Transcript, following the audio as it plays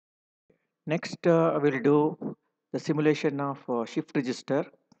Next, we'll do the simulation of shift register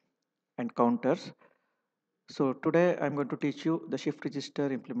and counters. So today I'm going to teach you the shift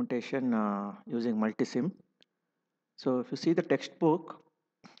register implementation using multisim. So if you see the textbook,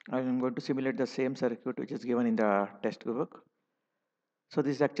 I'm going to simulate the same circuit which is given in the textbook. So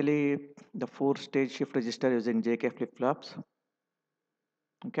this is actually the 4-stage shift register using JK flip-flops.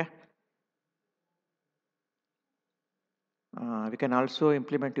 Okay. We can also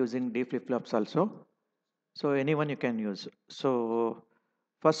implement using D flip-flops also. So anyone you can use. So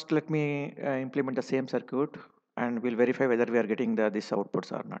first let me implement the same circuit and we'll verify whether we are getting these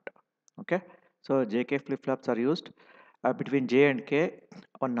outputs or not. Okay. So JK flip-flops are used. Between J and K,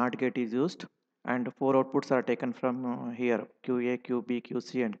 one NOT gate is used and 4 outputs are taken from here QA, QB,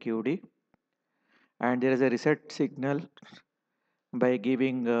 QC and QD. And there is a reset signal by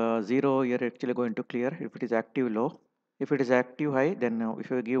giving 0, you're actually going to clear if it is active low. If it is active high, then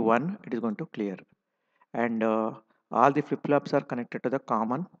if you give 1, it is going to clear. And all the flip-flops are connected to the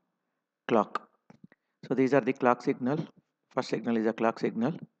common clock. So these are the clock signal. First signal is a clock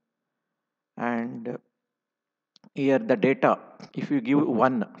signal. And here the data, if you give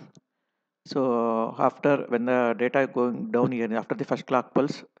 1, so after when the data going down here, after the first clock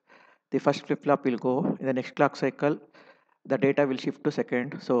pulse, the first flip-flop will go. In the next clock cycle, the data will shift to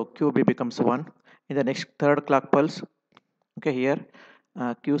second. So QB becomes 1. In the next third clock pulse, okay, here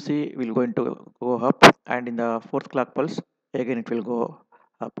QC will going to go up, and in the fourth clock pulse, again it will go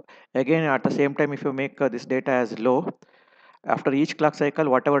up. Again, at the same time, if you make this data as low, after each clock cycle,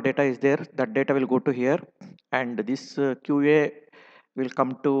 whatever data is there, that data will go to here, and this QA will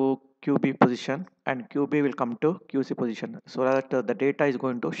come to QB position, and QB will come to QC position, so that the data is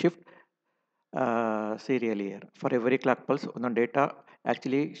going to shift serially here. For every clock pulse, the data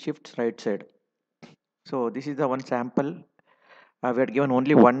actually shifts right side. So this is the one sample. We had given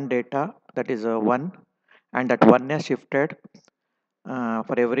only one data, that is 1, and that 1 has shifted.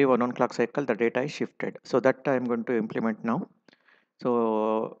 For every one clock cycle, the data is shifted. So that I'm going to implement now.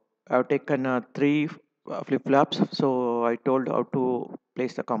 So I've taken 3 flip-flops. So I told how to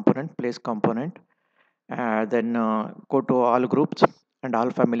place the component, place component, then go to all groups and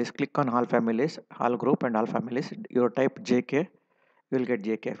all families, click on all families, all group and all families. You type JK, you will get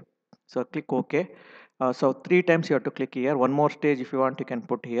JK. So click OK. So 3 times you have to click here. One more stage if you want, you can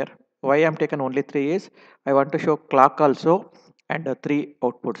put here. Why I'm taken only 3 is I want to show clock also and 3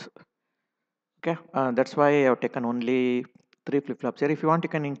 outputs. Okay, that's why I have taken only 3 flip-flops here. If you want, you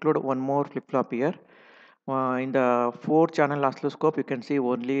can include one more flip-flop here. In the 4-channel oscilloscope, you can see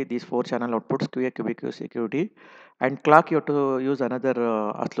only these 4-channel outputs QA, QB, QC, QD. And clock, you have to use another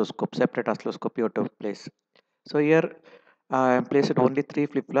oscilloscope, separate oscilloscope you have to place. So here I placed only 3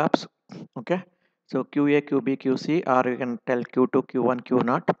 flip-flops. Okay, so QA, QB, QC, or you can tell Q2, Q1,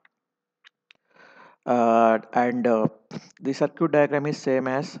 Q0. And the circuit diagram is same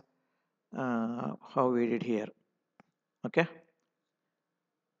as how we did here. Okay.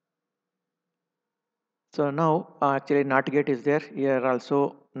 So now actually NOT gate is there. Here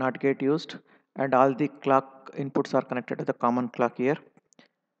also NOT gate used, and all the clock inputs are connected to the common clock here.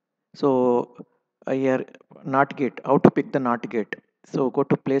 So here NOT gate, how to pick the NOT gate. So go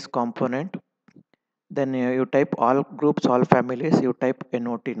to place component, then you type all groups, all families, you type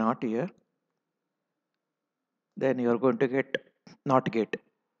NOT not here. Then you are going to get NOT gate.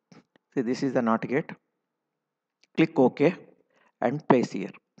 See, this is the NOT gate. Click OK and place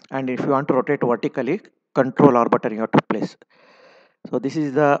here. And if you want to rotate vertically, Control R button you have to place. So this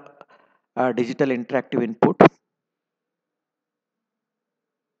is the digital interactive input.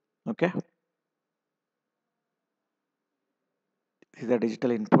 Okay, this is the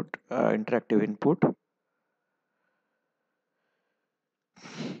digital input, interactive input.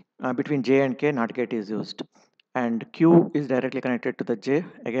 Between J and K, NOT gate is used, and Q is directly connected to the J.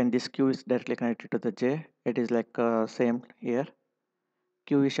 Again, this Q is directly connected to the J. It is like same here.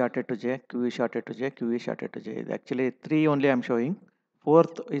 Q is shorted to J, Q is shorted to J, Q is shorted to J. Actually 3 only I'm showing.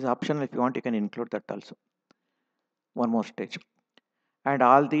 Fourth is optional. If you want, you can include that also. One more stage. And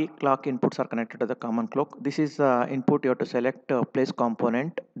all the clock inputs are connected to the common clock. This is input. You have to select place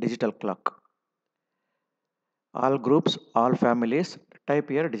component digital clock. All groups, all families, type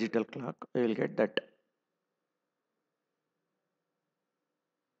here digital clock. You will get that.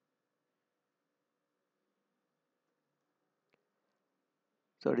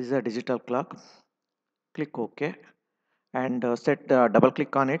 So this is a digital clock. Click OK and set double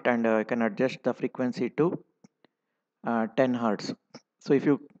click on it, and you can adjust the frequency to 10 hertz. So if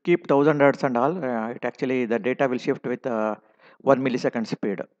you keep 1000 hertz and all, it actually the data will shift with 1 millisecond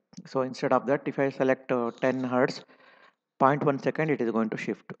speed. So instead of that, if I select 10 hertz, 0.1 second it is going to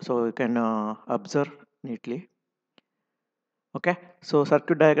shift. So you can observe neatly. Okay, so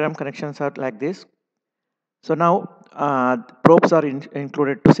circuit diagram connections are like this. So now probes are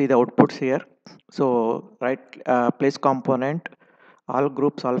included to see the outputs here. So right, place component, all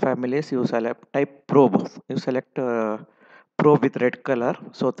groups, all families, you select type probe. You select probe with red color.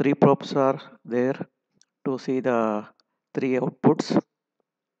 So 3 probes are there to see the 3 outputs.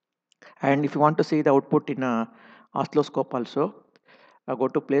 And if you want to see the output in a oscilloscope also, go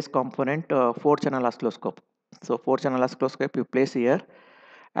to place component, 4 channel oscilloscope. So 4 channel oscilloscope you place here,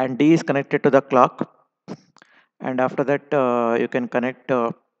 and D is connected to the clock, and after that you can connect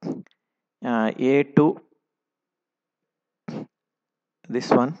A to this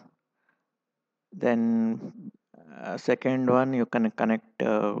one, then second one you can connect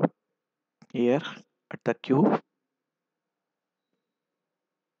here at the Q.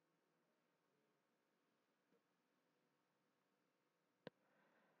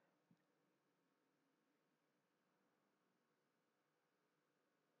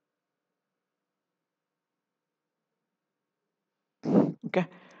 Okay,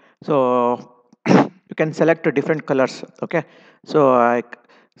 so you can select different colors. Okay, so I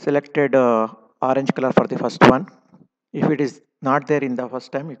selected orange color for the first one. If it is not there in the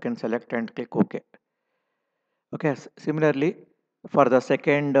first time, you can select and click OK. Okay, similarly for the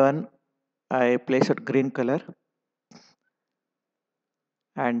second one I place it green color,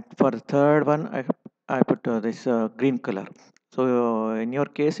 and for the third one I put this green color. So in your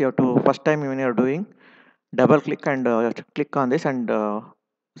case you have to, first time when you are doing, double click and click on this and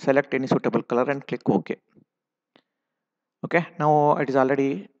select any suitable color and click OK. Okay, now it is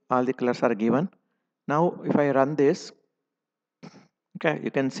already all the colors are given. Now if I run this, okay,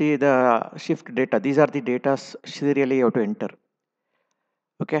 you can see the shift data. These are the data serially you have to enter.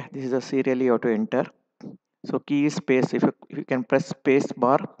 Okay, this is the serially you have to enter. So key is space. If you can press space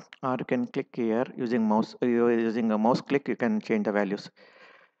bar, or you can click here using mouse. Using a mouse click, you can change the values.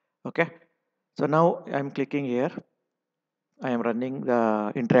 Okay, so now I'm clicking here. I am running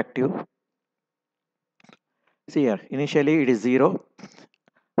the interactive. See here, initially it is 0.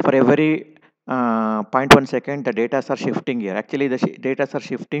 For every 0.1 second, the data are shifting here. Actually, the data are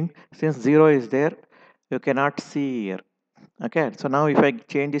shifting. Since 0 is there, you cannot see here. Okay, so now if I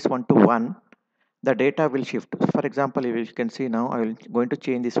change this one to 1, the data will shift. For example, if you can see now, I will going to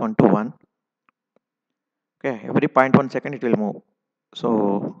change this one to 1. Okay, every 0.1 second it will move.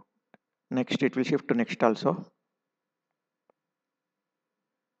 So next it will shift to next also.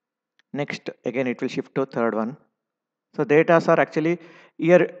 Next again it will shift to third one. So data are actually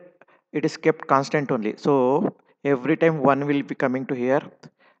here, it is kept constant only. So every time one will be coming to here.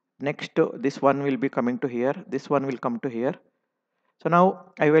 Next this one will be coming to here. This one will come to here. So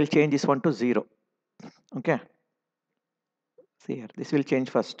now I will change this one to 0. Okay. See here, this will change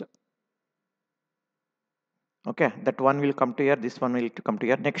first. Okay, that one will come to here, this one will come to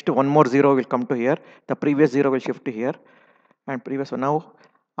here. Next one more 0 will come to here. The previous 0 will shift to here, and previous one. Now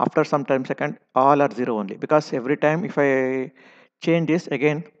after some time second, all are 0 only, because every time if I change this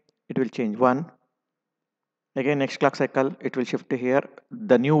again, it will change 1. Again next clock cycle it will shift to here.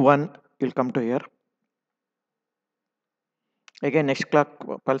 The new one will come to here. Again next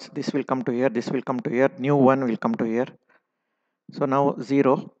clock pulse, this will come to here, this will come to here, new one will come to here. So now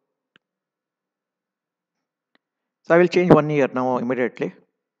 0. So I will change 1 here now immediately.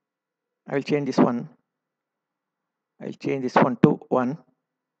 I will change this one. I'll change this one to 1.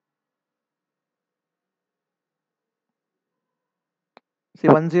 See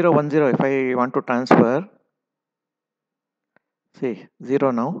 1010, if I want to transfer, see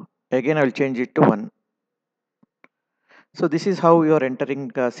 0 now. Again I will change it to 1. So this is how you are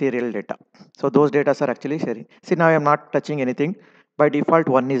entering serial data. So those data are actually sharing. See now I am not touching anything. By default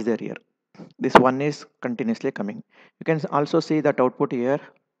 1 is there here. This 1 is continuously coming. You can also see that output here.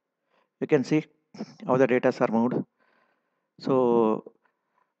 You can see how the data are moved. So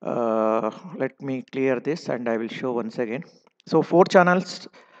let me clear this and I will show once again. So 4 channels,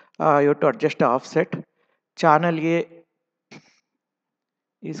 you have to adjust the offset. Channel A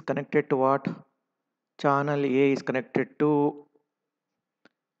is connected to what? Channel A is connected to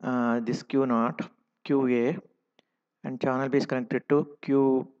this Q0, QA, and channel B is connected to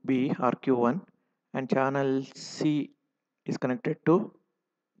QB or Q1, and channel C is connected to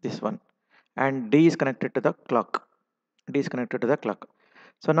this one, and D is connected to the clock. D is connected to the clock.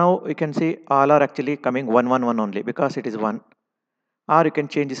 So now you can see all are actually coming 111 only, because it is 1. Or you can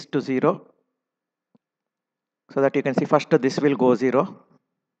change this to 0, so that you can see first this will go 0.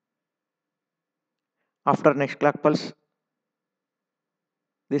 After next clock pulse,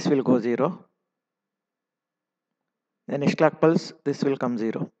 this will go 0. The next clock pulse, this will come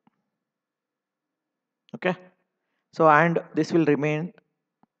 0. Okay. So, and this will remain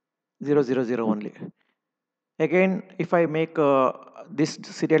 0, 0, 0 only. Again, if I make this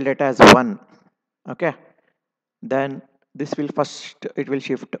serial data as 1, okay, then this will first, it will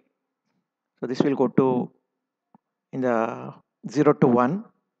shift. So this will go to in the 0 to 1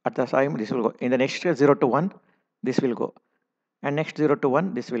 at the time, this will go. In the next 0 to 1, this will go. And next 0 to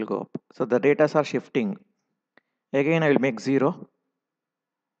 1, this will go up. So the data are shifting. Again, I will make 0. You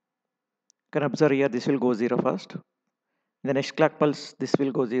can observe here, this will go 0 first. In the next clock pulse, this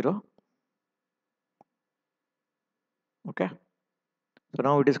will go 0. Okay. So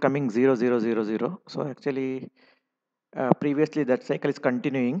now it is coming 0, 0, 0, 0. So actually, previously that cycle is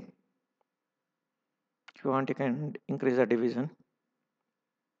continuing. If you want, you can increase the division.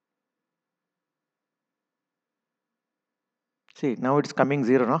 See, now it's coming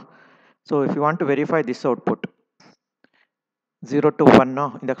 0, no? So if you want to verify this output, 0 to 1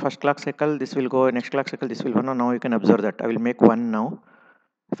 now, in the first clock cycle, this will go, next clock cycle, this will 1. Now you can observe that. I will make 1 now.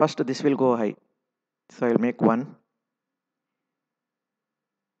 First, this will go high. So I will make 1.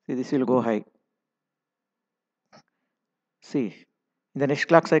 See, this will go high. See, in the next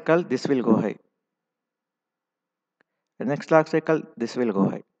clock cycle, this will go high. The next clock cycle, this will go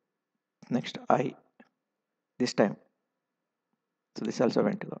high. Next, I, this time. So this also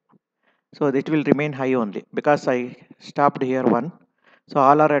went to go. So it will remain high only because I stopped here 1. So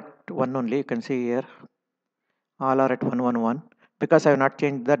all are at 1 only. You can see here, all are at 1, 1, 1 because I have not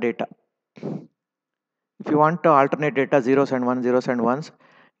changed the data. If you want to alternate data zeros and ones, zeros and ones,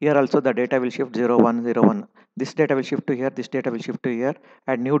 here also the data will shift 0, 1, 0, 1. This data will shift to here, this data will shift to here,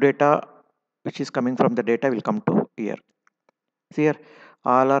 and new data which is coming from the data will come to here. See here,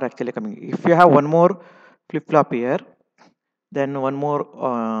 all are actually coming. If you have one more flip-flop here, then one more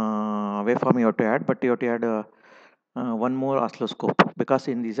waveform you have to add, but you have to add one more oscilloscope because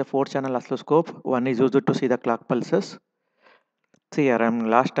in this a 4-channel oscilloscope, one is used to see the clock pulses. See here, I'm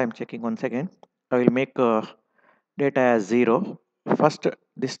last time checking once again. I will make data as 0. First,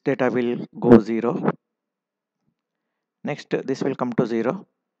 this data will go 0. Next, this will come to 0.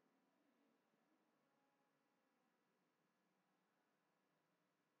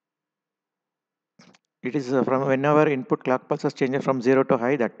 It is from whenever input clock pulses changes from 0 to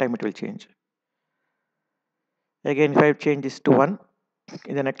high, that time it will change. Again, if I change this to 1,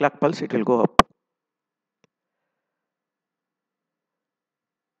 in the next clock pulse, it will go up.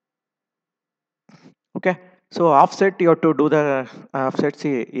 Okay. So offset, you have to do the offset.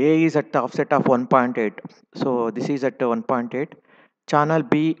 See, A is at the offset of 1.8. So this is at 1.8. Channel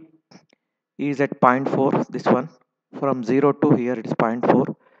B is at 0.4. This one from 0 to here it is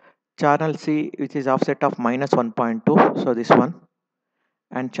 0.4. Channel C, which is offset of minus 1.2. So this one.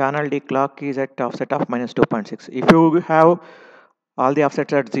 And channel D clock is at offset of minus 2.6. If you have all the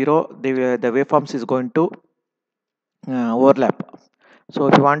offsets at 0, the waveforms is going to overlap. So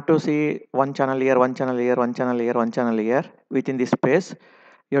if you want to see one channel here, one channel here, one channel here, one channel here within this space,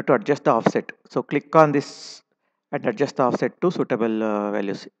 you have to adjust the offset. So click on this and adjust the offset to suitable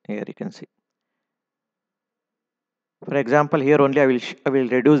values. Here you can see. For example, here only I will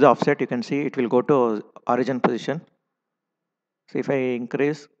reduce the offset. You can see it will go to origin position. So if I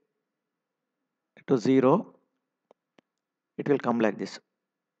increase to 0, it will come like this.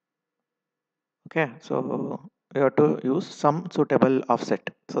 Okay, so you have to use some suitable offset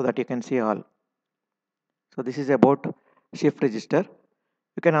so that you can see all. So this is about shift register.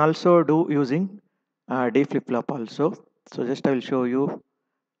 You can also do using D flip-flop also. So just I will show you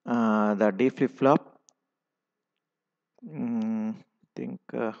the D flip-flop. Think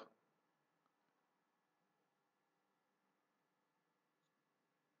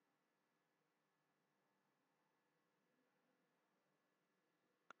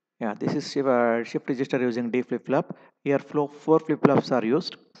yeah, this is shift register using D flip-flop. Here 4 flip-flops are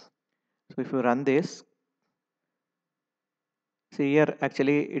used. So if you run this, see here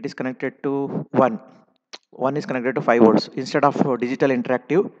actually it is connected to 1. 1 is connected to 5 volts. Instead of digital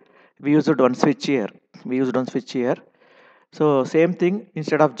interactive, we used one switch here. We used one switch here. So same thing,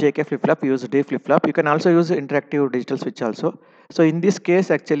 instead of JK flip-flop, use D flip-flop. You can also use interactive digital switch also. So in this case,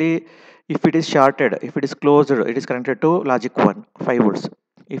 actually, if it is shorted, if it is closed, it is connected to logic 1, 5 volts.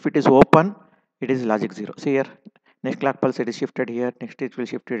 If it is open, it is logic 0. See here, next clock pulse, it is shifted here. Next, it will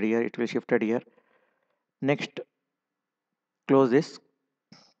shifted here. It will shifted here. Next, close this.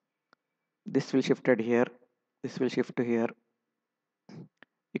 This will shifted here. This will shift to here.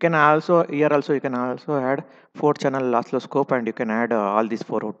 You can also, here also, you can also add 4-channel oscilloscope and you can add all these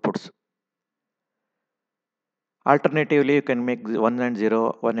 4 outputs. Alternatively, you can make 1 and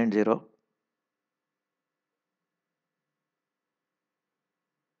 0, 1 and 0.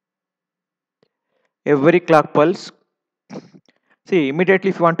 every clock pulse. See, immediately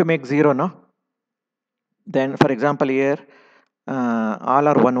if you want to make 0, no, then for example here, all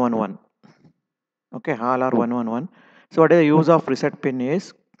are 111. Okay, all are 111. So what is the use of reset pin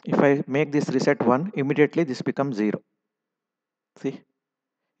is, if I make this reset 1, immediately this becomes 0. See,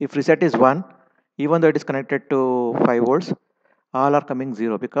 if reset is 1, even though it is connected to 5 volts, all are coming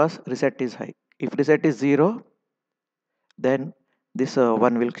 0 because reset is high. If reset is 0, then this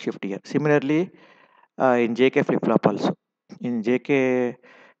 1 will shift here. Similarly, in JK flip-flop also. In JK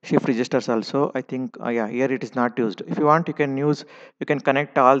shift registers also, I think, yeah, here it is not used. If you want, you can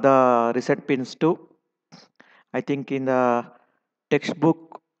connect all the reset pins to, I think in the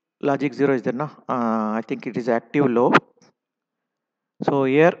textbook logic 0 is there, no? I think it is active low. So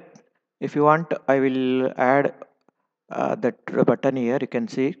here, if you want, I will add that button here. You can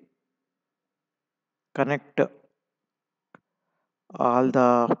see connect all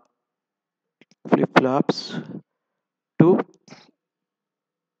the flip-flops to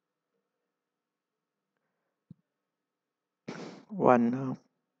one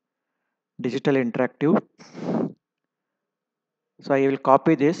digital interactive. So I will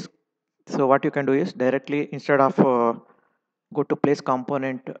copy this. So what you can do is directly, instead of go to place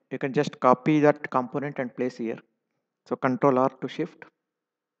component, you can just copy that component and place here. So Control R to shift.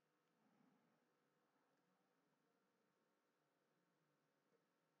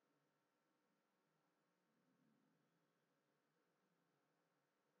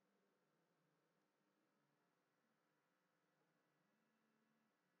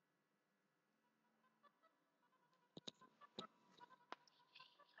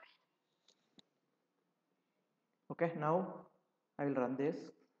 Okay, now I will run this.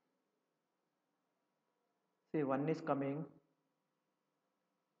 See, 1 is coming.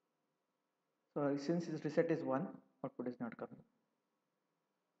 So since this reset is 1, output is not coming.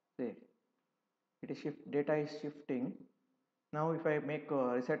 See, it is data is shifting. Now if I make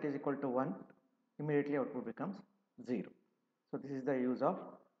reset is equal to 1, immediately output becomes 0. So this is the use of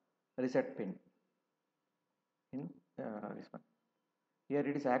reset pin in this one. Here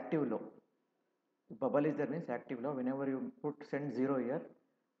it is active low. If bubble is there means active low. Whenever you put send 0 here,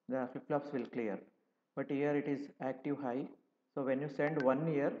 the flip-flops will clear. But here it is active high. So when you send 1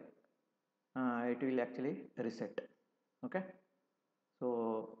 here, it will actually reset. Okay.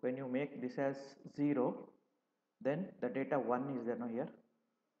 So when you make this as 0, then the data 1 is there now here.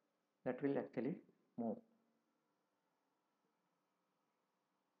 That will actually move.